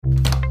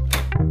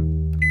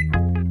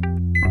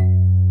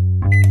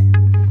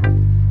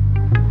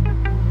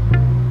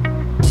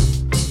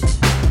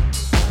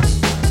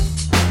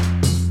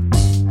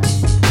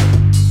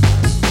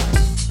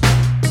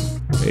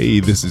Hey,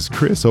 this is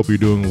Chris. Hope you're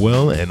doing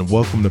well, and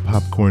welcome to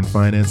Popcorn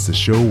Finance, the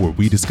show where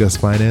we discuss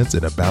finance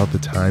and about the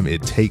time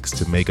it takes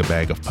to make a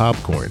bag of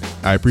popcorn.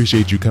 I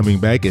appreciate you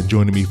coming back and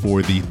joining me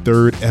for the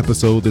third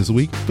episode this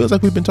week. Feels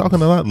like we've been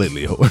talking a lot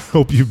lately.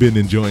 Hope you've been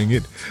enjoying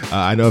it.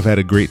 I know I've had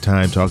a great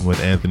time talking with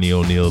Anthony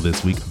O'Neill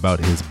this week about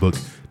his book,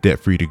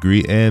 Debt-Free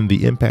Degree, and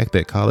the impact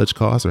that college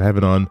costs are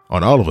having on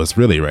all of us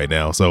really right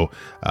now. So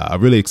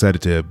I'm really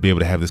excited to be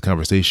able to have this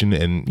conversation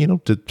and,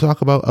 to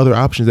talk about other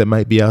options that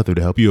might be out there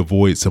to help you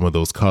avoid some of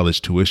those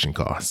college tuition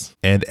costs.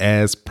 And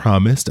as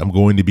promised, I'm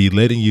going to be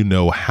letting you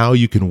know how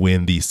you can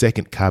win the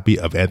second copy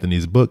of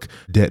Anthony's book,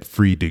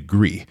 Debt-Free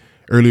Degree.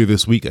 Earlier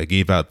this week, I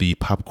gave out the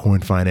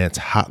Popcorn Finance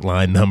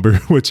hotline number,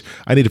 which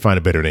I need to find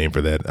a better name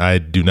for that. I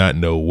do not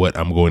know what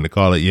I'm going to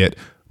call it yet,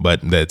 but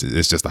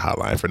it's just a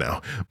hotline for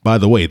now. By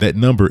the way, that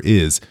number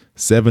is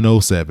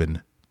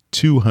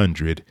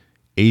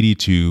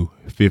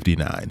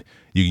 707-200-8259.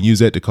 You can use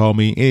that to call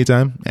me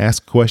anytime,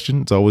 ask a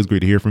question. It's always great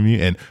to hear from you.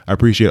 And I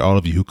appreciate all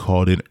of you who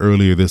called in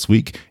earlier this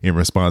week in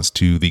response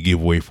to the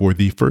giveaway for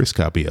the first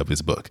copy of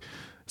his book.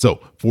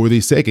 So for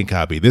the second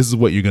copy, this is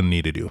what you're going to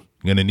need to do.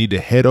 You're going to need to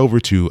head over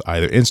to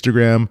either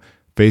Instagram,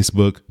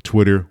 Facebook,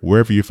 Twitter,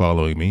 wherever you're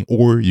following me,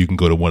 or you can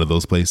go to one of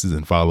those places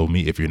and follow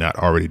me if you're not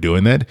already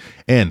doing that.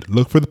 And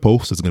look for the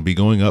post that's going to be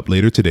going up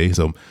later today.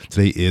 So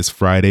today is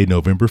Friday,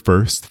 November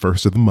 1st,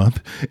 first of the month.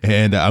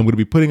 And I'm going to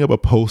be putting up a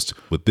post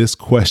with this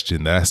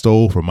question that I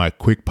stole from my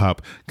quick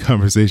pop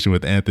conversation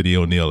with Anthony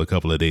O'Neill a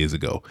couple of days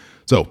ago.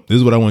 So this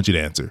is what I want you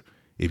to answer.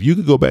 If you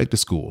could go back to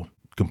school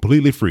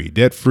completely free,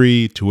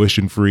 debt-free,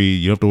 tuition-free,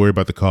 you don't have to worry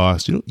about the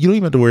cost. You don't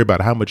even have to worry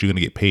about how much you're going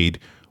to get paid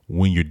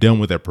when you're done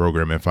with that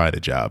program and find a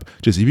job.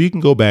 Just if you can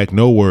go back,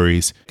 no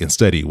worries, can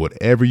study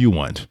whatever you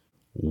want,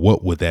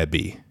 what would that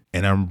be?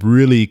 And I'm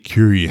really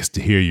curious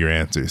to hear your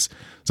answers.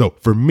 So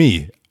for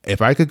me,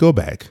 if I could go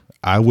back,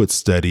 I would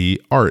study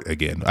art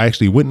again. I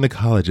actually went into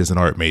college as an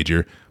art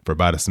major for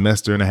about a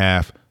semester and a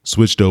half,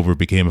 switched over,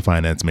 became a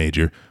finance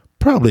major.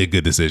 Probably a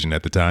good decision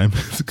at the time,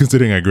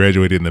 considering I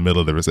graduated in the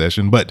middle of the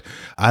recession. But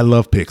I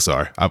love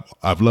Pixar.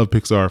 I've loved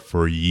Pixar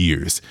for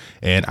years,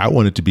 and I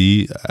wanted to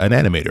be an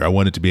animator. I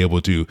wanted to be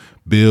able to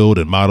build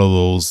and model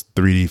those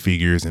 3D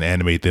figures and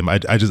animate them. I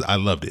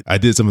loved it. I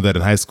did some of that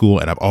in high school,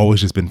 and I've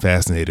always just been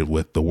fascinated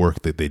with the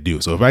work that they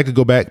do. So if I could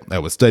go back, I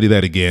would study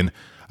that again.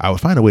 I would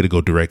find a way to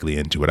go directly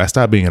into it. I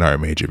stopped being an art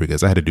major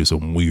because I had to do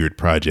some weird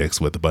projects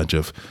with a bunch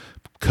of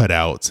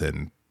cutouts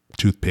and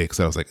toothpicks.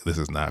 I was like, this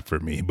is not for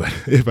me. But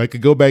if I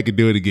could go back and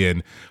do it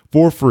again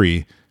for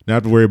free, not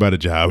have to worry about a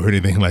job or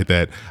anything like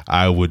that,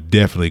 I would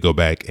definitely go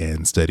back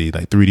and study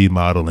like 3D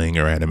modeling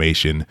or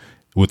animation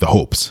with the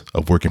hopes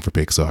of working for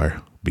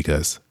Pixar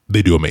because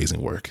they do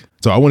amazing work.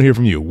 So I want to hear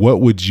from you. What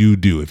would you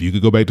do if you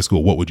could go back to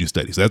school? What would you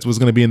study? So that's what's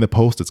going to be in the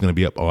post. It's going to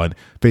be up on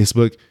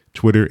Facebook,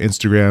 Twitter,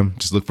 Instagram.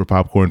 Just look for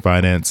Popcorn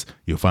Finance.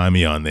 You'll find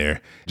me on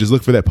there. Just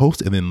look for that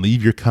post and then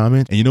leave your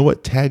comment. And you know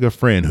what? Tag a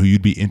friend who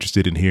you'd be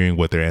interested in hearing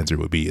what their answer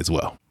would be as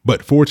well.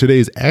 But for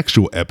today's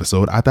actual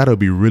episode, I thought it would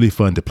be really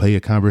fun to play a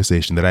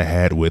conversation that I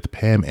had with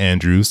Pam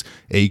Andrews,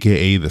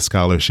 aka the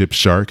Scholarship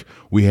Shark.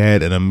 We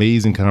had an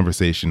amazing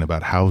conversation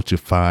about how to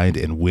find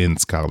and win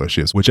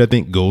scholarships, which I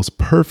think goes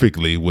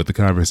perfectly with the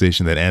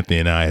conversation that Anthony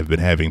and I have been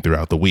having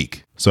throughout the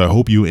week. So I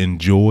hope you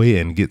enjoy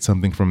and get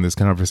something from this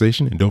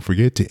conversation. And don't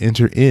forget to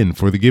enter in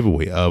for the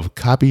giveaway of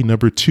copy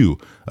number 2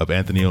 of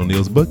Anthony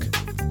O'Neill's book,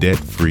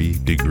 Debt-Free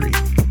Degree.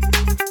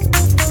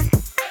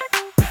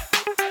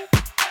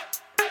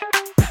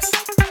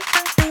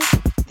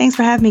 Thanks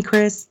for having me,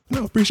 Chris.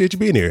 No, appreciate you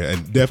being here,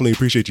 and definitely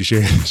appreciate you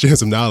sharing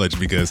some knowledge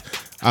because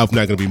I'm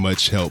not going to be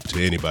much help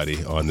to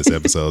anybody on this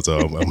episode. So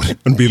I'm going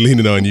to be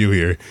leaning on you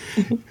here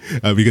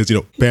because,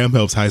 Pam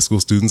helps high school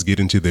students get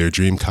into their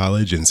dream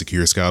college and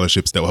secure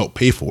scholarships that will help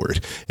pay for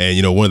it.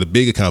 And, one of the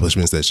big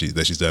accomplishments that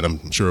she's done,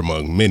 I'm sure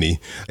among many,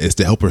 is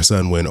to help her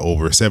son win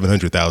over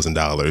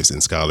 $700,000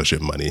 in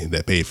scholarship money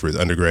that paid for his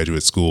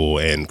undergraduate school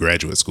and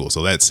graduate school.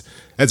 So that's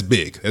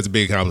big. That's a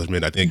big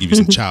accomplishment. I think give you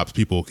some chops.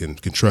 People can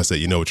trust that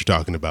you know what you're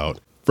talking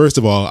about. First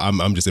of all,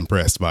 I'm just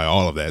impressed by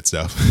all of that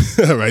stuff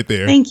right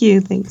there. Thank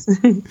you. Thanks.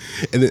 and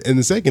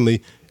then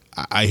secondly,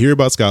 I hear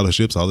about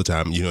scholarships all the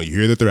time. You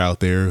hear that they're out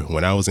there.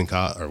 When I was in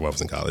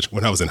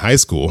when I was in high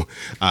school,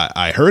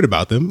 I heard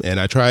about them and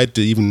I tried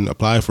to even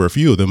apply for a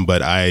few of them,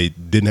 but I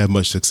didn't have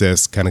much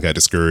success, kind of got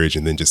discouraged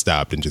and then just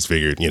stopped and just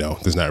figured,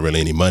 there's not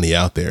really any money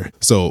out there.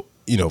 So,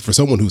 for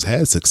someone who's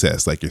had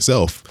success like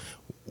yourself,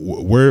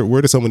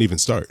 where does someone even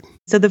start?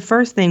 So the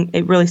first thing,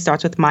 it really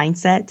starts with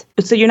mindset.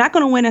 So you're not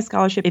going to win a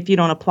scholarship if you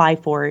don't apply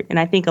for it. And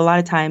I think a lot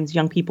of times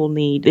young people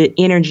need the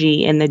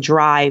energy and the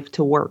drive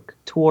to work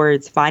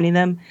towards finding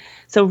them.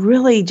 So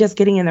really just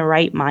getting in the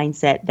right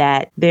mindset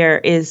that there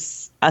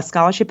is a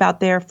scholarship out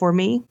there for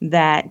me,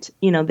 that,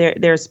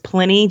 there's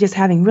plenty, just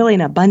having really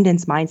an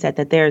abundance mindset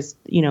that there's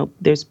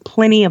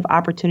plenty of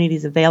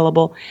opportunities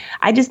available.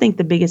 I just think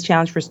the biggest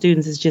challenge for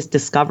students is just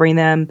discovering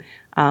them,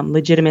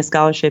 legitimate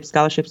scholarships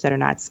that are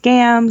not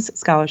scams,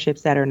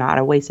 scholarships that are not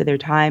a waste of their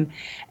time.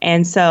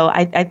 And so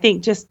I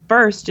think just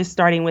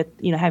starting with,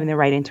 having the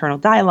right internal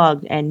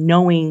dialogue and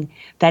knowing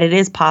that it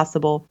is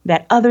possible,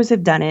 that others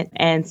have done it.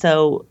 And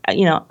so,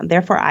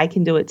 therefore I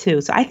can do it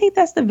too. So I think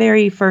that's the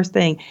very first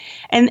thing.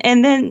 And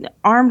then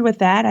armed with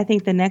that, I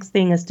think the next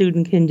thing a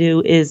student can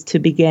do is to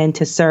begin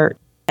to search.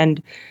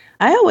 And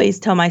I always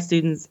tell my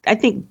students, I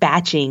think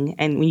batching,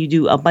 and when you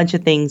do a bunch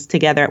of things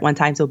together at one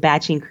time, so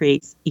batching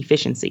creates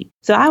efficiency.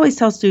 So I always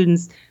tell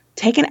students,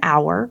 take an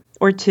hour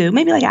or two,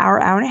 maybe like an hour,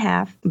 hour and a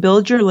half,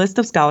 build your list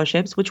of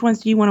scholarships. Which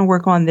ones do you want to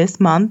work on this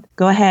month?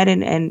 Go ahead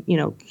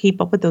and keep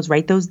up with those,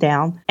 write those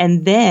down.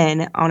 And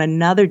then on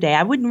another day,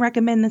 I wouldn't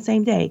recommend the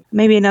same day.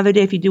 Maybe another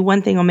day, if you do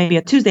one thing on maybe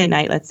a Tuesday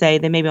night, let's say,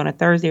 then maybe on a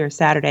Thursday or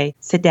Saturday,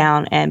 sit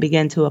down and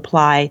begin to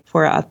apply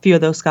for a few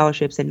of those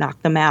scholarships and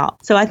knock them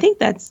out. So I think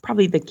that's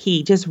probably the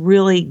key, just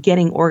really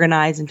getting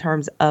organized in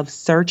terms of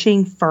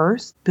searching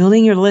first,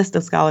 building your list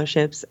of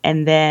scholarships,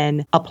 and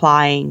then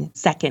applying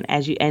second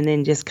and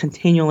then just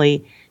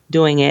continually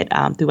doing it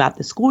throughout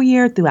the school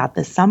year, throughout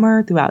the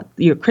summer, throughout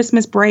your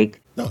Christmas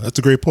break. No, that's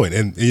a great point.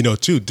 And,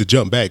 too, to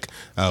jump back,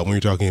 when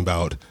you're talking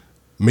about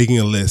making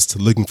a list,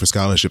 looking for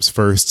scholarships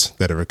first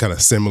that are kind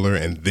of similar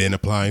and then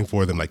applying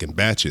for them like in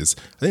batches,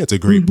 I think that's a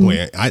great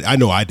point. I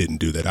know I didn't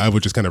do that. I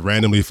would just kind of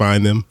randomly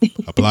find them,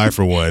 apply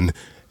for one,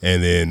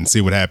 and then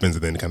see what happens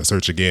and then kind of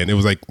search again. It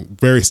was like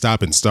very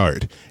stop and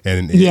start.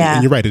 And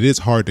you're right, it is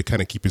hard to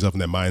kind of keep yourself in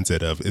that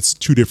mindset of it's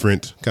two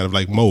different kind of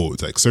like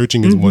modes. Like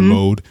searching is one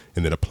mode,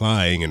 and then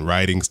applying and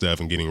writing stuff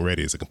and getting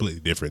ready is a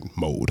completely different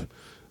mode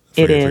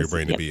for your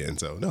brain to be in.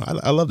 So no,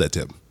 I love that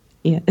tip.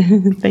 Yeah,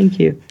 thank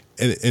you.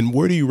 And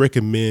where do you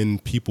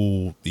recommend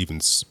people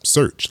even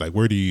search? Like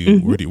where do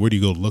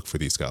you go look for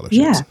these scholarships?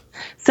 Yeah.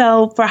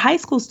 So for high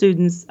school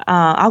students,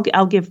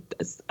 I'll give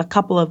a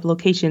couple of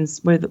locations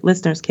where the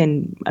listeners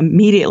can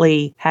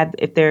immediately have,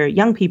 if they're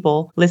young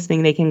people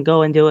listening, they can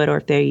go and do it.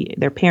 Or if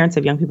they're parents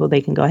of young people,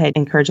 they can go ahead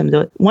and encourage them to do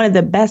it. One of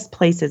the best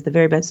places, the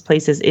very best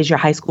places, is your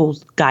high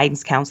school's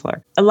guidance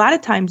counselor. A lot of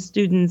times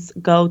students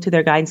go to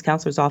their guidance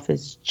counselor's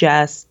office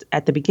just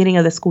at the beginning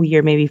of the school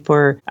year, maybe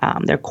for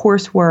their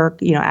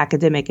coursework,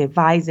 academic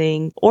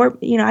advising, or,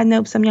 I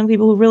know some young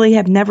people who really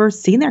have never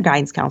seen their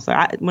guidance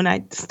counselor. When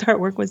I start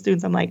working with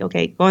students, I'm like,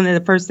 okay, one of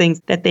the first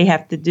things that they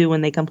have to do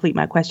when they complete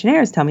my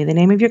questionnaire is tell me the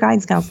name of your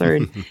guidance counselor.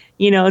 And,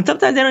 and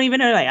sometimes they don't even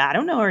know, like, I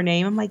don't know her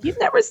name. I'm like, you've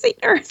never seen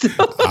her. So,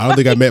 I don't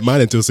think I met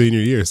mine until senior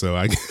year, so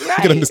I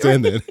can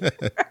understand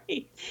that.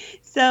 Right.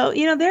 So,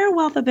 they're a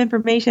wealth of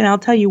information. I'll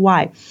tell you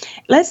why.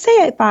 Let's say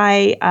if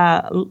I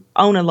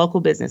own a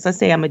local business, let's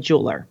say I'm a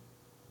jeweler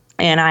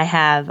and I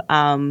have,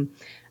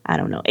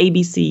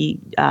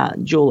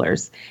 ABC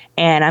Jewelers,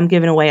 and I'm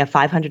giving away a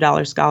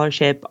 $500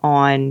 scholarship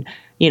on,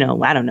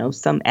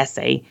 some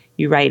essay.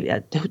 You write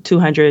a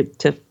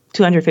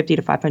 250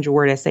 to 500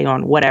 word essay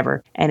on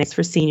whatever. And it's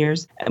for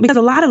seniors, because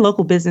a lot of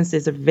local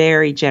businesses are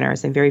very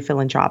generous and very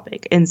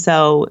philanthropic. And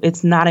so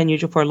it's not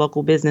unusual for a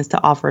local business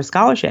to offer a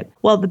scholarship.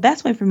 Well, the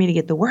best way for me to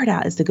get the word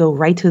out is to go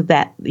right to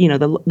that,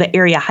 the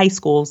area high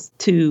schools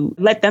to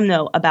let them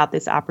know about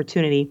this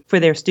opportunity for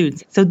their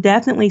students. So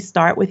definitely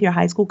start with your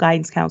high school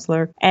guidance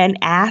counselor and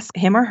ask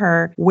him or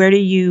her, where do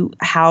you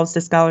house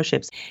the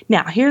scholarships?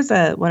 Now, here's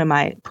one of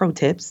my pro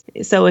tips.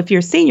 So if you're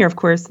a senior, of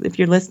course, if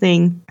you're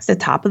listening, it's the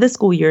top of the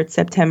school year, it's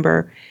September.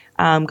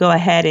 Go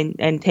ahead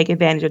and take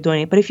advantage of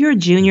doing it. But if you're a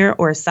junior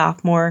or a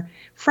sophomore,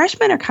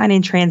 freshmen are kind of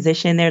in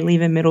transition. They're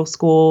leaving middle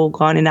school,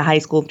 going into high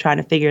school, trying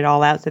to figure it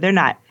all out. So they're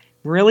not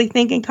really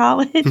thinking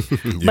college.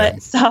 Yeah.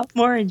 But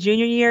sophomore and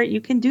junior year, you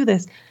can do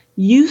this.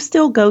 You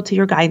still go to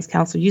your guidance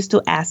counselor. You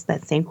still ask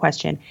that same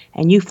question,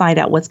 and you find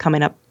out what's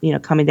coming up,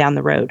 coming down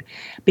the road.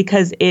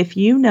 Because if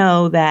you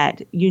know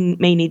that you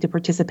may need to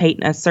participate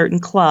in a certain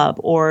club,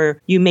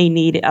 or you may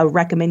need a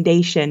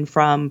recommendation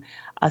from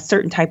a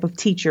certain type of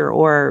teacher,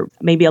 or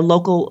maybe a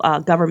local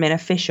government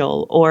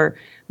official, or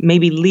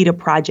maybe lead a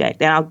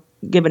project. And I'll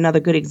give another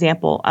good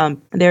example.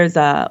 There's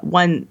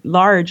one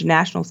large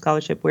national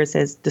scholarship where it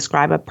says,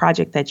 describe a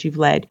project that you've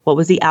led. What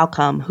was the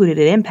outcome? Who did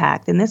it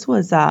impact? And this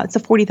was, it's a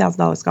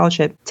 $40,000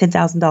 scholarship,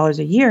 $10,000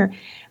 a year.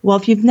 Well,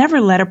 if you've never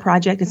led a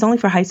project, it's only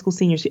for high school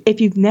seniors. If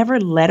you've never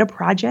led a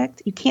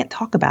project, you can't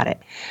talk about it.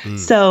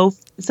 So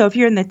if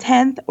you're in the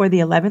 10th or the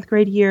 11th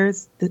grade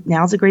years,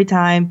 now's a great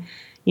time.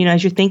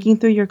 As you're thinking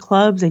through your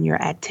clubs and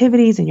your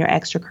activities and your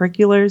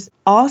extracurriculars,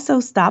 also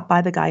stop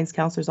by the guidance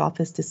counselor's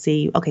office to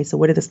see, okay, so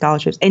what are the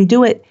scholarships? And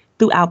do it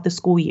throughout the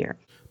school year.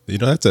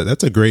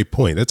 That's a great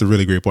point. That's a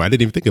really great point. I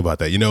didn't even think about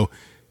that. You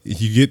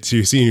get to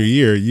your senior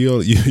year, you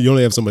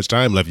only have so much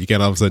time left. You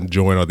can't all of a sudden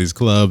join all these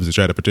clubs and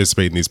try to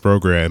participate in these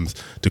programs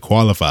to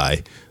qualify.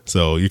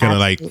 So you're kind of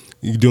like,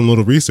 you're doing a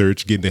little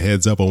research, getting a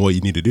heads up on what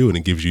you need to do. And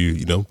it gives you,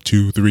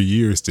 2-3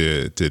 years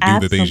to do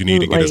the things you need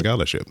to get a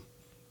scholarship.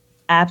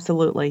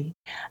 Absolutely.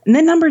 And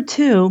then number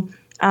two,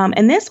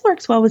 and this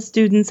works well with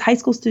students, high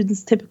school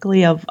students,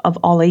 typically of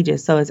all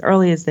ages. So as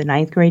early as the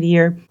 9th grade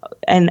year.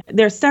 And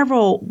there's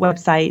several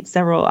websites,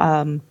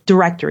 several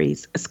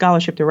directories,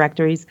 scholarship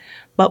directories.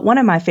 But one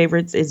of my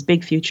favorites is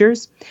Big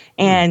Futures.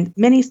 And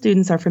many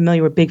students are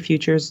familiar with Big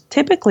Futures,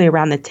 typically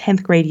around the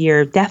 10th grade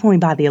year, definitely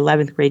by the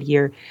 11th grade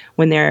year,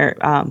 when they're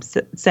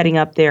setting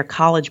up their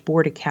College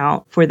Board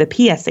account for the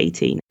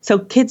PSAT.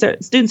 So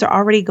students are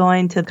already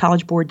going to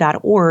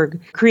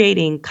collegeboard.org,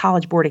 creating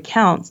College Board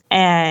accounts.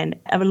 And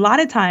a lot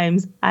of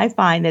times I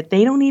find that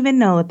they don't even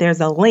know that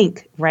there's a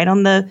link right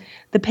on the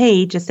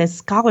page that says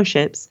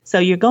scholarships. So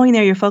you're going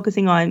there, you're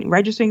focusing on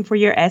registering for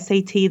your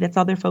SAT. That's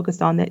all they're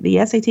focused on,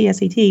 the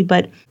SAT.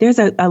 But there's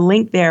a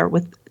link there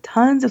with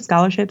tons of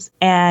scholarships.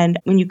 And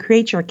when you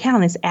create your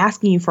account, it's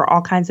asking you for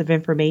all kinds of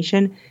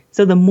information.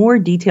 So the more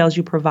details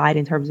you provide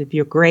in terms of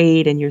your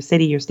grade and your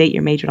city, your state,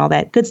 your major, and all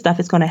that good stuff,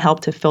 is going to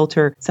help to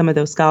filter some of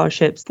those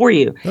scholarships for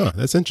you. Oh,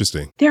 that's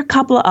interesting. There are a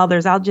couple of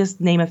others. I'll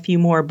just name a few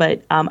more,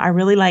 but I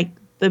really like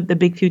the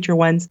Big Future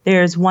ones.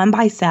 There's one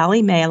by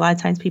Sallie Mae. A lot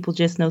of times people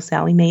just know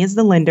Sallie Mae is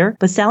the lender,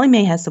 but Sallie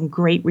Mae has some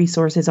great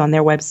resources on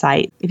their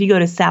website. If you go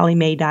to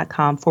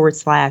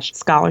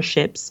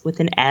salliemae.com/scholarships with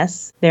an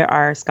S, there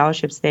are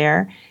scholarships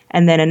there.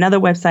 And then another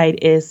website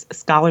is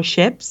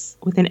scholarships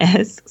with an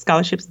S,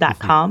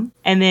 scholarships.com.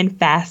 And then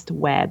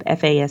FastWeb,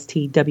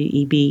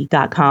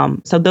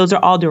 FASTWEB.com. So those are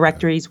all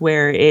directories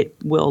where it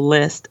will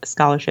list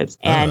scholarships.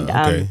 And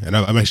okay. And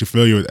I'm actually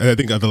familiar with, I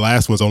think the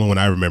last one's the only one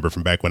I remember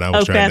from back when I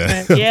was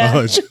trying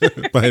to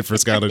apply for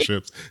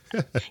scholarships.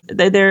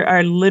 There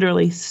are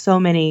literally so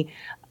many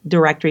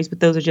directories, but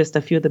those are just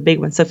a few of the big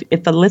ones. So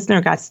if the listener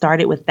got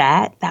started with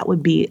that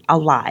would be a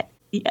lot.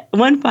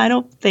 One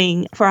final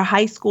thing for our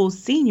high school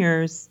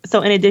seniors.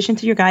 So in addition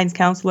to your guidance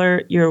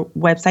counselor, your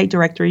website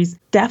directories,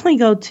 definitely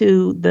go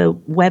to the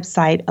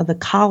website of the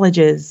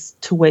colleges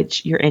to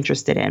which you're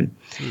interested in.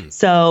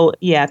 So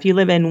if you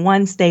live in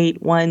one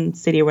state, one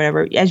city or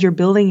whatever, as you're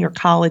building your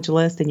college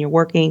list and you're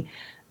working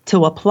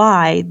to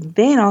apply,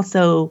 then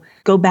also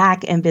go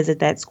back and visit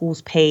that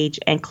school's page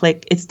and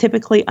click. It's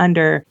typically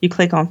you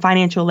click on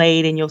financial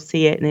aid and you'll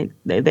see it, and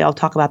they'll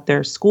talk about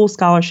their school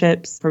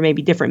scholarships for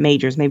maybe different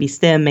majors, maybe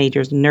STEM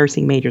majors,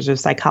 nursing majors, or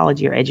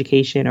psychology or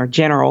education, or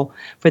general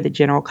for the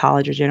general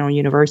college or general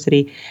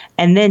university.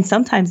 And then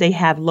sometimes they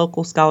have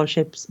local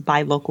scholarships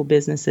by local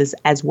businesses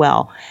as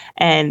well.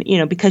 And,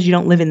 because you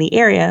don't live in the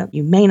area,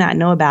 you may not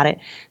know about it.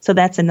 So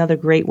that's another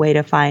great way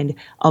to find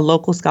a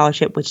local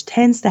scholarship, which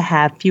tends to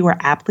have fewer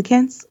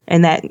applicants,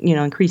 and that,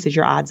 increases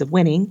your odds of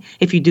winning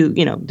if you do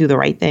the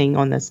right thing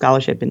on the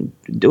scholarship and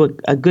do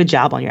a good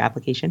job on your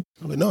application.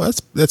 No,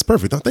 that's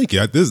perfect. No, thank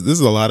you. This is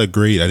a lot of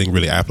great, I think,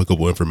 really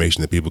applicable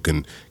information that people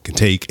can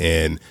take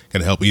and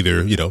kind of help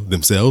either,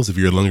 themselves, if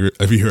you're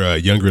a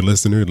younger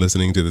listener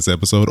listening to this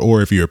episode,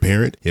 or if you're a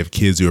parent, you have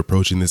kids who are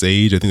approaching this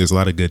age. I think there's a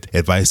lot of good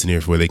advice in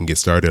here for where they can get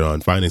started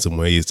on finding some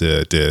ways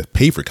to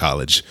pay for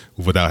college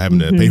without having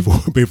to pay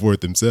for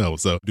it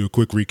themselves. So do a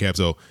quick recap.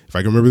 So if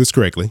I can remember this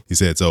correctly, you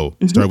said,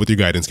 start with your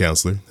guidance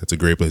counselor. That's a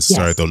great place to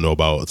start. They'll know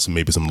about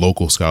maybe some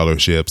local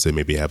scholarships, and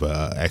maybe have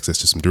access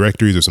to some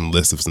directories or some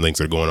lists of some things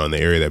that are going on in the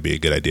area. That'd be a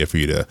good idea for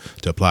you to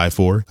apply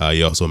for.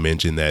 You also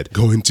mentioned that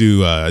going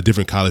to a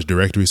different college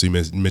directory. So you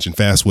mentioned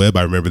FastWeb.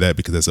 I remember that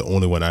because that's the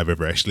only one I've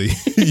ever actually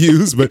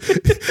used, but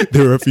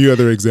there are a few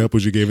other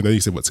examples you gave in there.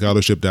 You said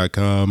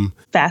scholarship.com,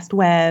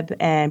 FastWeb,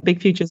 and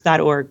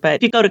bigfutures.org. But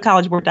if you go to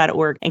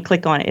collegeboard.org and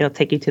click on it, it'll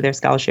take you to their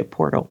scholarship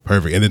portal.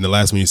 Perfect. And then the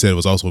last one you said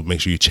was also make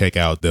sure you check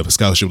out the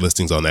scholarship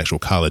listings on actual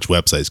college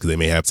websites, because they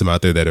may have some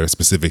out there that are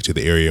specific to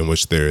the area in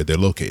which they're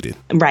located.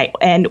 Right.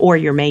 And or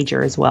your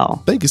major as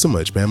well. Thank you so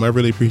much, Pam. I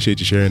really appreciate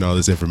you sharing all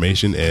this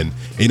information. And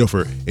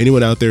for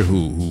anyone out there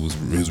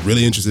who's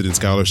really interested in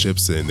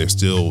scholarships and they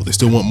still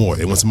want more,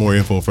 they want some more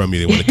info from you,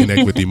 they want to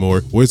connect with you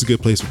more, where's a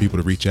good place for people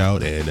to reach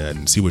out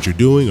and see what you're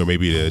doing, or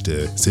maybe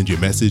to send you a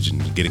message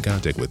and get in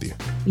contact with you?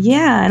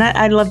 Yeah, and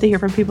I'd love to hear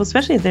from people,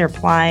 especially if they're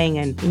applying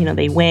and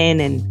they win,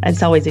 and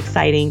it's always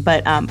exciting.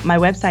 But my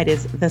website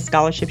is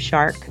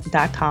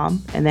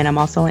thescholarshipshark.com, and then I'm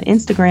also on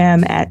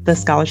Instagram at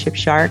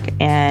thescholarshipshark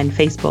and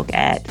Facebook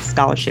at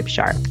Scholarship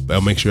Shark.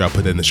 I'll make sure I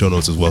put that in the show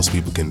notes as well, so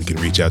people can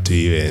reach out to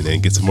you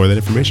and get some more of that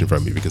information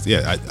from you, because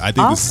I think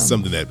awesome. This is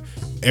something that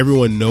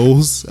everyone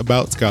knows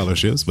about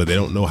scholarships, but they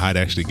don't know how to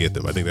actually get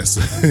them. I think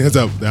that's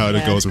how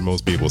it goes for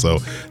most people. So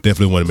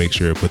definitely want to make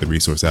sure to put the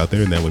resource out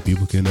there, and that way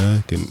people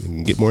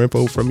can get more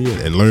info from you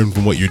and learn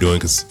from what you're doing,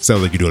 because it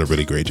sounds like you're doing a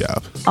really great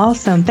job.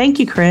 Awesome. Thank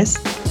you, Chris.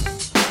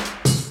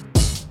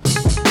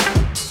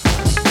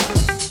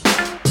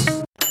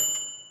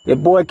 Your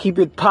boy keep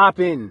it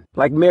poppin'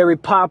 like Mary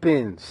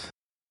Poppins.